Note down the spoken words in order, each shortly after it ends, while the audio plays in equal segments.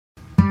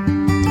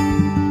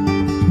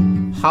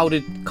How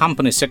did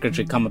company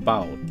secretary come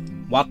about?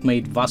 What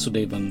made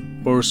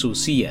Vasudevan pursue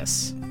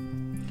CS?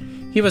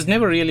 He was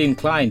never really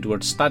inclined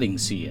towards studying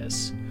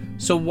CS.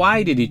 So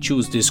why did he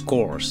choose this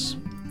course?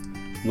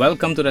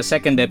 Welcome to the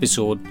second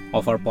episode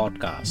of our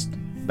podcast,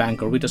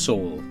 Banker with a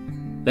Soul.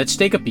 Let's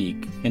take a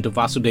peek into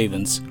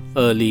Vasudevan's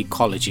early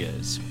college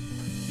years.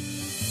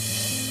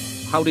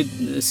 How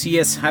did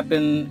CS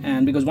happen?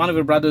 And because one of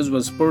your brothers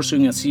was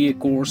pursuing a CA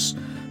course,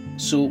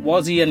 so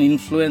was he an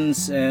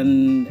influence?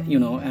 And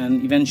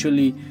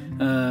eventually,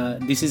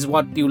 this is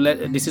what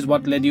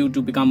led you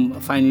to become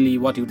finally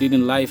what you did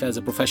in life as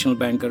a professional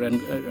banker,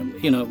 and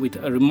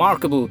with a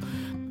remarkable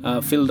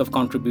field of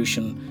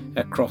contribution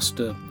across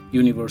the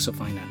universe of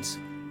finance.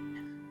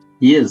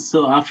 Yes.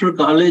 So after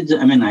college,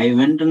 I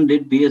went and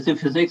did BSc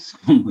Physics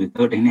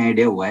without any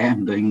idea why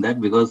I'm doing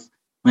that, because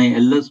my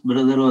eldest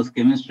brother was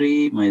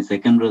chemistry, my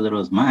second brother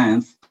was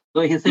maths.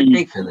 So he said,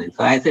 take physics.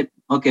 So I said,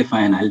 okay,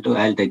 fine,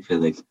 I'll take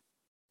physics.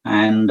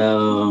 And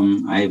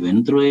I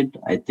went through it.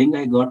 I think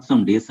I got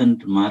some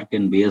decent mark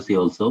in BSc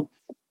also.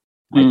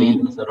 I think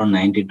it was around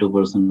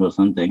 92% or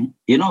something.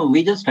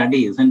 We just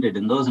study, isn't it?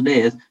 In those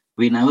days,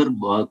 we never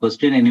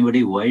question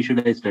anybody, why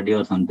should I study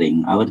or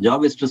something. Our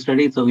job is to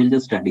study, so we'll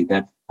just study.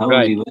 That's how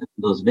we were in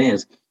those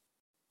days.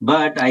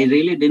 But I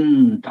really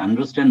didn't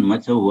understand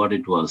much of what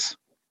it was.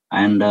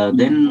 And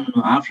then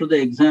after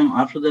the exam,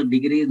 after the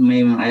degree,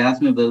 I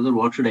asked my brother,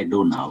 what should I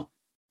do now?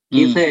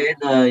 He said,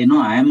 I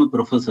am a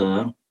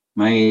professor.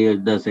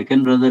 The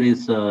second brother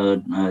is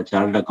a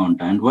chartered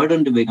accountant. Why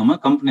don't you become a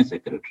company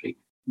secretary?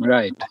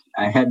 Right.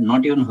 I had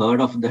not even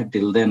heard of that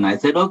till then. I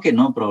said, okay,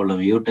 no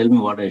problem. You tell me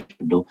what I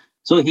should do.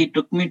 So he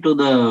took me to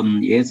the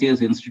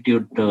ACS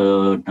Institute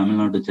Tamil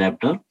Nadu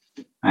chapter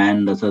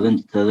and the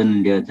Southern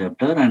India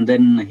chapter. And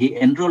then he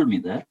enrolled me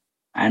there.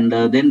 And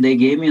then they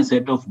gave me a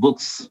set of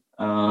books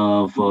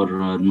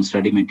for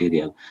study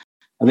material.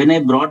 When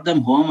I brought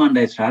them home and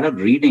I started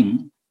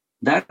reading,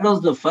 that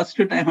was the first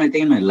time I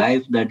think in my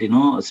life that,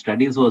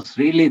 studies was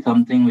really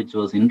something which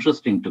was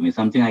interesting to me,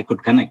 something I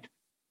could connect.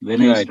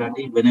 When I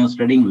was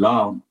studying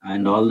law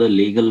and all the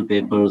legal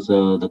papers,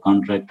 the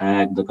Contract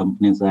Act, the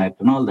Companies Act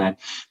and all that.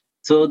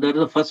 So that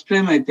was the first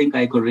time I think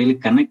I could really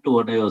connect to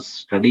what I was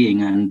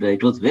studying, and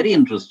it was very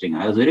interesting.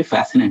 I was very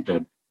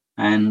fascinated.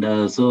 And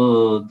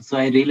so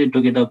I really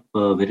took it up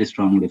very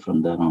strongly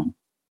from there on.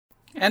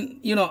 And,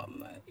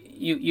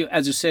 you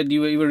as you said,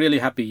 you were really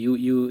happy.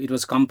 It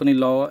was company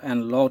law,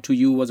 and law to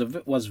you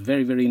was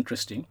very, very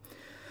interesting.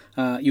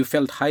 You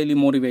felt highly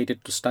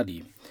motivated to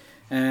study.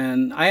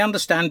 And I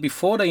understand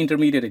before the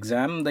intermediate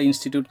exam, the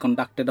institute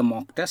conducted a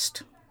mock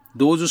test.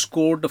 Those who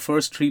scored the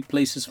first 3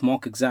 places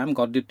mock exam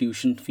got their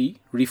tuition fee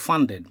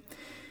refunded.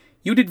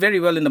 You did very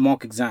well in the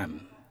mock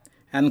exam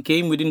and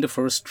came within the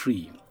first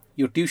 3.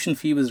 Your tuition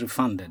fee was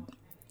refunded.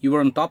 You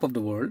were on top of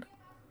the world.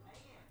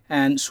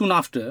 And soon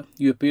after,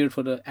 you appeared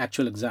for the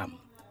actual exam.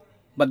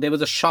 But there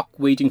was a shock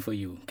waiting for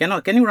you.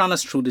 Can you run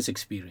us through this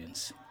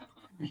experience?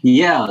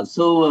 Yeah,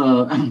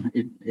 so,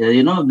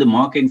 the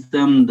mock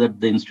exam that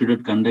the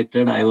institute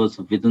conducted, I was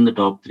within the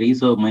top 3.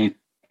 So my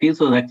fees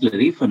was actually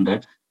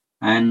refunded.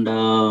 And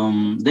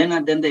then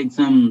the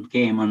exam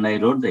came and I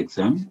wrote the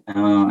exam.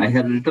 I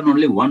had written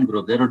only one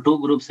group. There are 2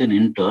 groups in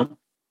inter.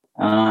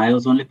 I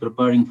was only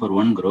preparing for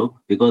one group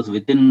because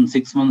within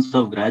 6 months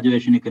of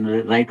graduation, you can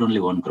write only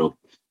one group.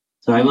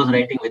 So I was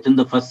writing within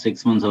the first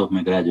 6 months of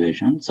my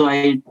graduation. So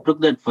I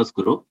took that first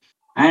group.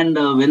 And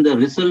when the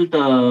result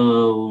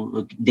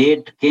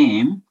date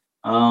came,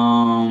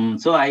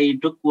 so I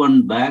took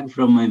one bag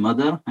from my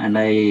mother and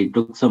I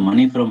took some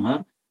money from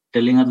her,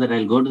 telling her that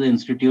I'll go to the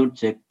institute,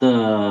 check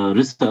the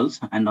results,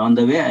 and on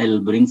the way I'll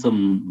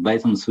buy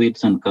some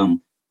sweets and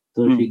come.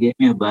 So she gave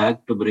me a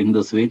bag to bring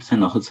the sweets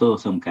and also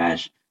some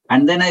cash.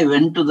 And then I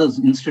went to the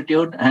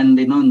institute, and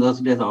in those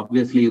days,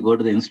 obviously you go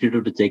to the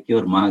institute to check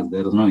your marks.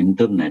 There was no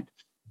internet.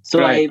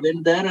 So I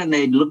went there and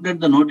I looked at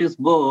the notice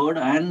board,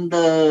 and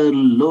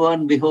lo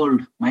and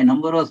behold, my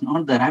number was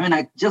not there.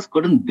 I just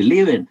couldn't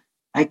believe it.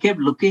 I kept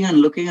looking and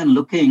looking and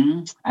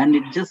looking, and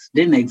it just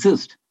didn't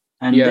exist.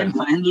 And then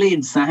finally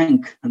it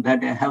sank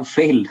that I have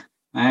failed.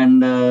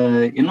 And,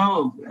 it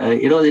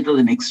was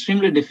an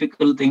extremely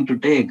difficult thing to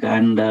take.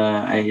 And,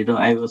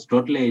 I was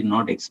totally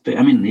not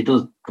it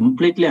was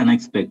completely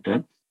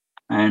unexpected.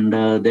 And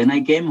then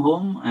I came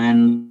home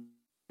and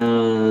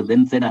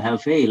then said I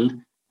have failed.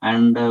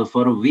 And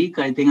for a week,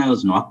 I think I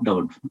was knocked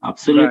out,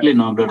 absolutely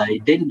knocked out. I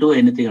didn't do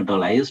anything at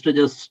all. I used to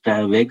just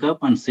wake up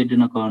and sit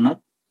in a corner.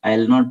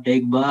 I'll not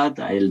take bath.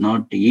 I'll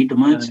not eat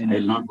much.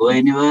 I'll not go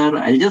anywhere.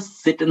 I'll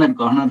just sit in that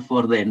corner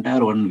for the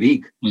entire 1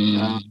 week.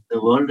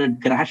 The world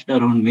had crashed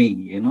around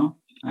me,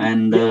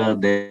 and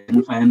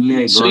then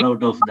finally I got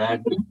out of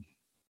that.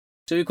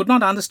 So you could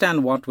not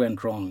understand what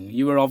went wrong.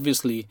 You were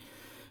obviously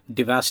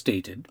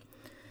devastated.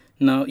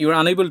 Now, you were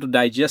unable to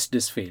digest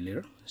this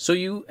failure. So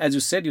you, as you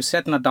said, you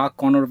sat in a dark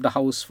corner of the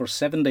house for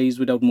 7 days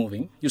without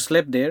moving. You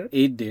slept there,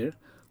 ate there,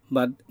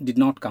 but did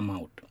not come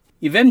out.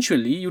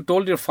 Eventually, you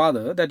told your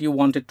father that you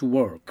wanted to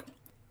work.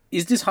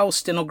 Is this how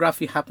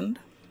stenography happened?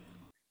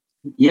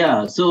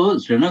 Yeah, so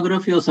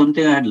stenography was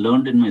something I had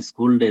learned in my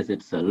school days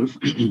itself.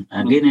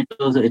 Again,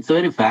 it's a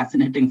very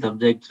fascinating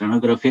subject,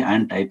 stenography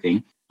and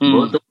typing.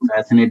 Both Mm. are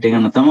fascinating,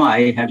 and somehow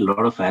I had a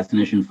lot of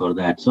fascination for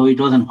that. So it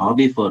was a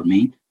hobby for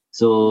me.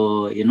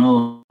 So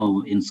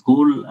in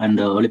school and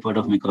the early part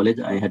of my college,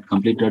 I had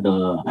completed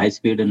high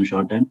speed and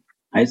shorthand.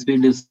 High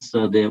speed is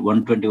the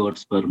 120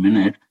 words per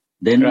minute.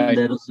 Then Right.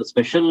 there is a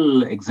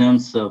special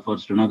exams for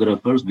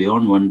stenographers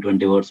beyond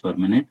 120 words per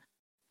minute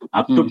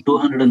up to Mm.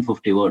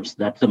 250 words.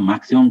 That's the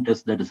maximum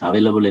test that is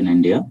available in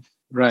India.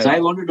 So Right. I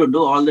wanted to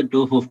do all the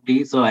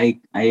 250. So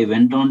I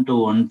went on to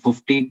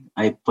 150.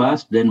 I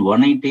passed. Then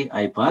 180.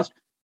 I passed.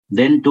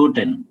 Then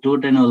 210.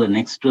 210 was the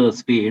next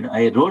speed.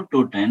 I wrote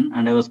 210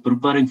 and I was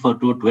preparing for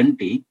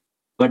 220.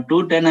 But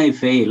 210 I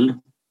failed.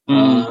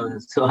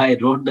 Mm. So I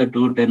wrote the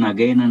 210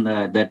 again and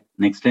that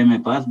next time I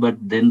passed. But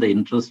then the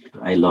interest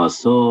I lost.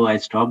 So I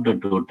stopped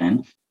at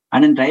 210.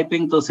 And in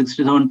typing, so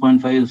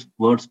 67.5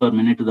 words per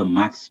minute is the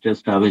max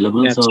test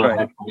available. That's So I right.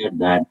 had cleared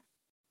that.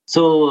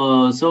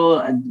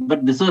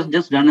 But this was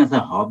just done as a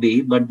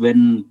hobby. But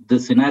when the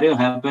scenario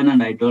happened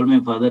and I told my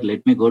father,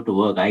 let me go to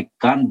work, I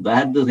can't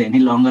bear this any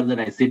longer that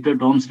I sit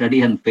at home,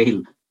 study and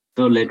fail.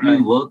 So let me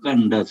Right. work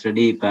and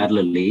study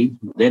parallelly.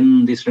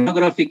 Then the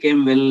stenography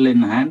came well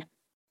in hand.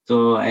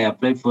 So I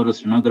applied for a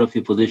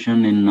stenography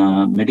position in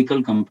a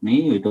medical company.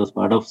 It was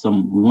part of some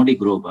Modi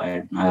group.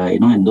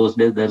 In those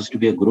days, there used to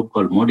be a group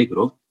called Modi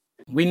group.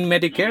 Win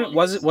Medicare,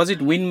 was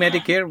it Win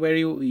Medicare where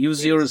you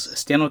use your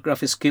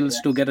stenography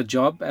skills to get a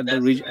job at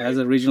the as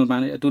a regional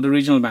manager to the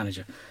regional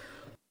manager?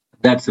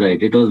 That's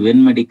right. It was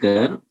Win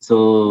Medicare.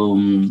 So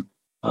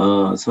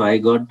I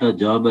got a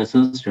job as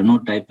a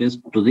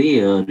stenotypist to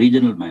the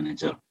regional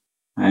manager,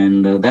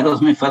 and that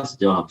was my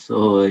first job.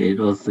 So it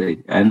was,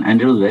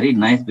 and it was very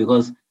nice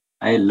because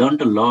I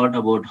learned a lot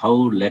about how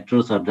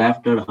letters are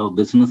drafted, how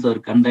business are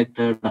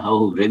conducted,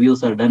 how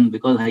reviews are done.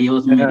 Because he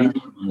was my Yeah.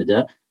 regional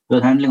manager, he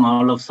was handling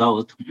all of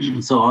South,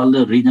 so all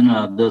the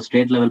regional, the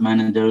state level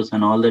managers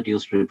and all that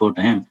used to report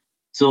to him.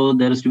 So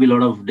there used to be a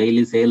lot of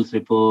daily sales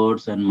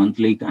reports and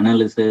monthly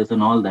analysis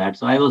and all that.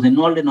 So I was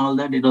involved in all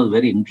that. It was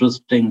very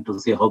interesting to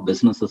see how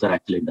businesses are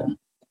actually done.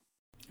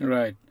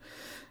 Right.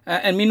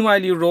 And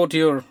meanwhile, you wrote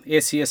your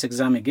ACS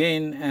exam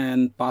again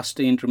and passed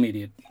the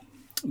intermediate.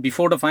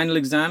 Before the final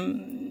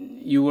exam,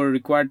 you were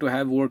required to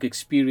have work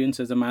experience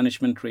as a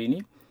management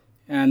trainee,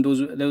 and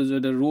those are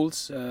the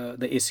rules,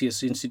 the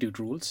ACS Institute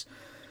rules.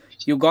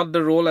 You got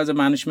the role as a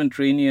management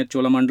trainee at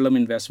Cholamandalam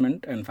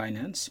Investment and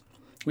Finance,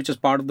 which is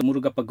part of the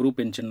Murugappa Group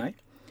in Chennai,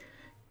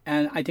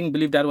 and I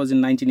believe that was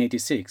in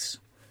 1986.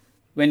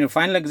 When your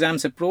final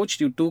exams approached,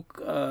 you took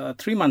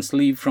 3 months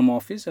leave from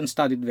office and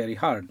studied very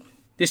hard.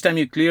 This time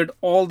you cleared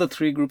all the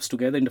three groups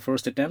together in the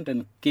first attempt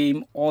and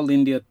came All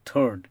India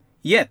third.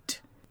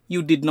 Yet,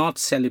 you did not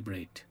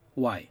celebrate.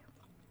 Why?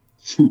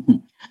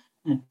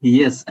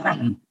 Yes.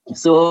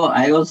 So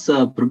I was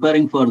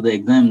preparing for the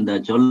exam. The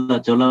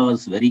Chola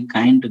was very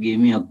kind to give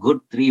me a good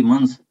 3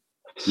 months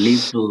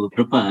leave to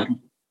prepare.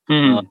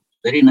 Uh, Hmm.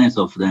 Very nice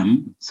of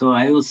them. So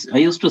I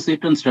used to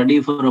sit and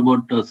study for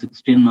about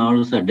 16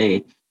 hours a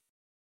day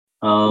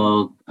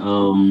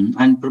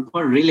and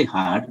prepare really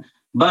hard.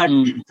 But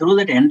Mm. through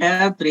that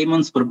entire 3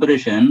 months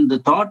preparation, the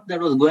thought that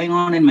was going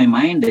on in my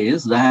mind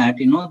is that,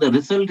 the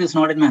result is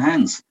not in my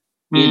hands.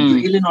 It's Mm.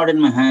 really not in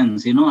my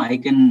hands. I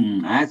can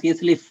as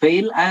easily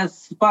fail as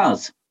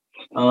pass.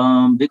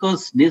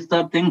 Because these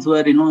are things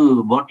where,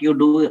 what you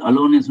do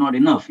alone is not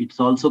enough. It's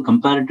also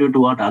comparative to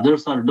what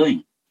others are doing.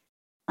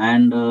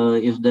 And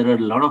if there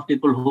are a lot of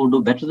people who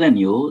do better than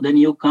you, then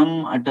you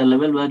come at a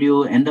level where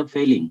you end up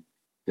failing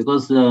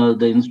because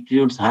the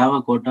institutes have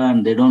a quota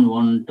and they don't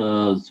want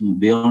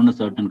beyond a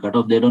certain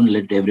cutoff, they don't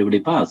let everybody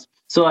pass.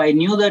 So I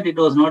knew that it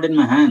was not in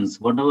my hands,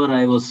 whatever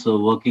I was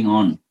working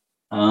on.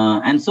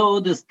 And so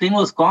this thing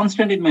was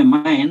constant in my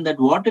mind that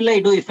what will I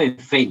do if I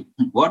fail?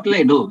 What will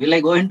I do? Will I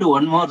go into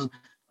one more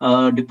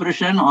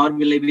depression or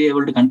will I be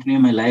able to continue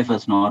my life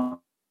as normal?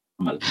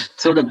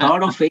 So the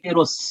thought of failure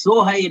was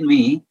so high in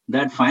me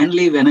that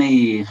finally, when I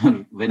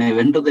when I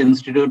went to the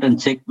institute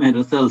and checked my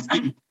results,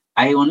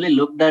 I only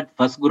looked at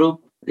first group.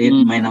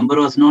 My Mm. number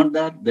was not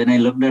there. Then I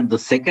looked at the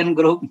second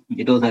group.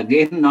 It was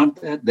again not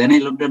there. Then I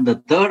looked at the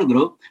third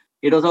group.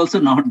 It was also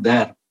not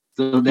there.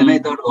 So then I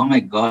Mm. thought, oh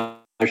my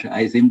gosh,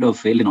 I seem to have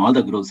failed in all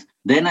the groups.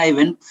 Then I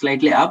went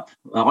slightly up,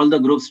 all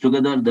the groups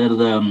together. There's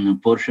a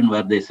portion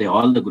where they say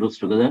all the groups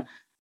together.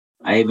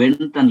 I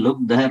went and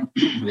looked there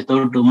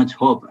without too much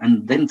hope,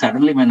 and then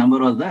suddenly my number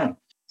was there.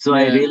 So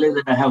I Yeah. realized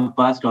that I have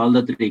passed all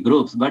the three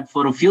groups. But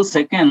for a few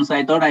seconds,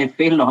 I thought I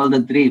failed all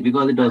the three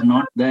because it was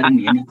not there in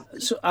any.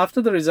 So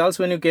after the results,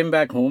 when you came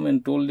back home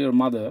and told your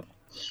mother,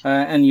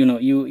 and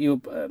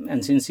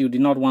and since you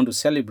did not want to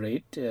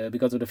celebrate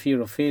because of the fear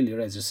of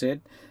failure, as you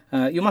said,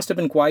 you must have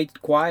been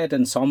quite quiet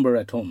and somber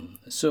at home.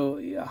 So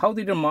how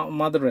did your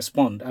mother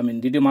respond?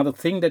 Did your mother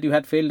think that you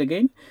had failed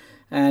again?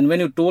 And when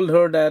you told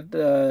her that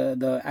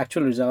the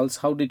actual results,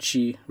 how did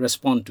she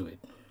respond to it?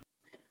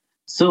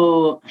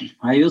 So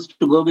I used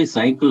to go by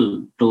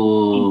cycle to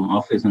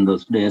office in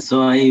those days. So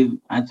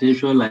as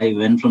usual, I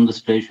went from the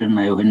station.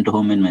 I went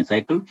home in my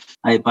cycle.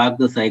 I parked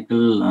the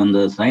cycle on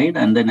the side,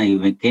 and then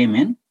I came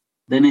in.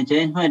 Then I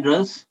changed my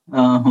dress,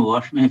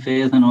 washed my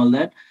face, and all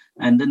that,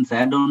 and then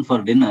sat down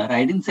for dinner.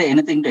 I didn't say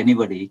anything to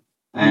anybody,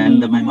 and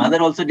my mother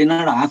also did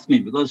not ask me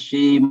because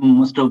she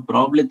must have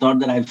probably thought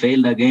that I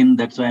failed again.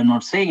 That's why I'm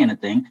not saying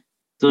anything.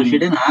 So she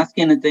didn't ask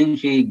anything.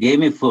 She gave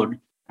me food.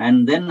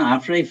 And then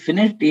after I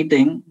finished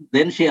eating,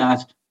 then she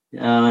asked,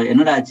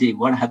 Enadachi,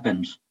 what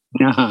happened?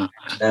 Uh-huh.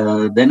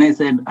 Then I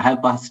said, I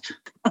have passed.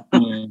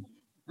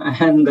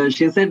 And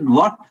she said,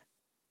 what?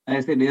 I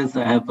said, yes,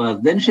 I have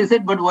passed. Then she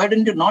said, but why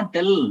didn't you not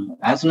tell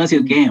as soon as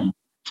you came?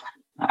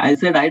 I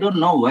said, I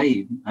don't know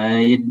why.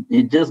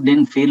 It just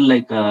didn't feel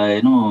like,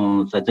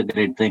 such a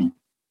great thing.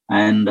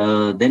 And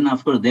then,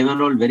 of course, they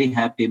were all very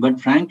happy. But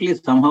frankly,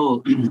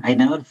 somehow, I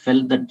never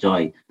felt that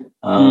joy,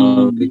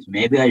 which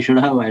maybe I should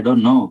have. I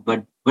don't know.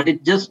 But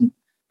it just,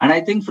 and I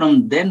think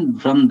from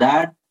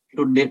that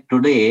to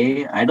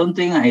today, I don't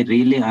think I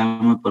really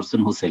am a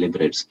person who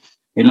celebrates.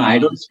 I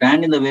don't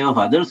stand in the way of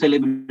others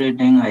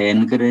celebrating. I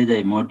encourage,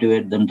 I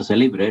motivate them to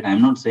celebrate.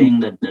 I'm not saying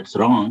that that's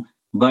wrong.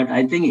 But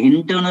I think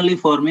internally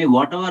for me,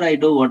 whatever I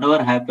do,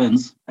 whatever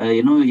happens,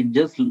 it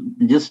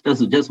just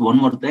does just one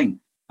more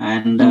thing.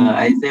 And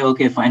I say,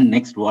 okay, fine,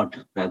 next what?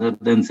 Rather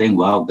than saying,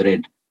 wow,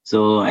 great.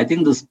 So I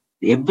think this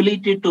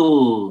ability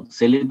to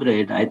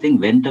celebrate, I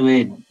think, went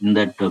away in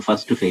that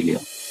first failure.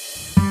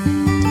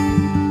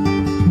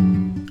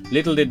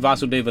 Little did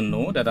Vasudevan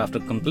know that after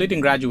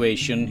completing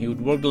graduation, he would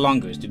work the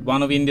longest at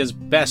one of India's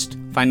best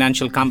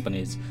financial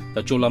companies,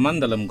 the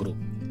Cholamandalam Group.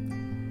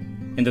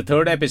 In the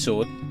third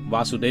episode,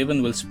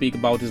 Vasudevan will speak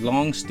about his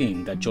long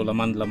stint at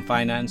Cholamandalam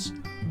Finance,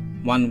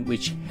 one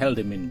which held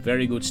him in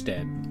very good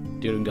stead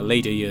during the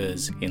later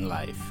years in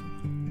life.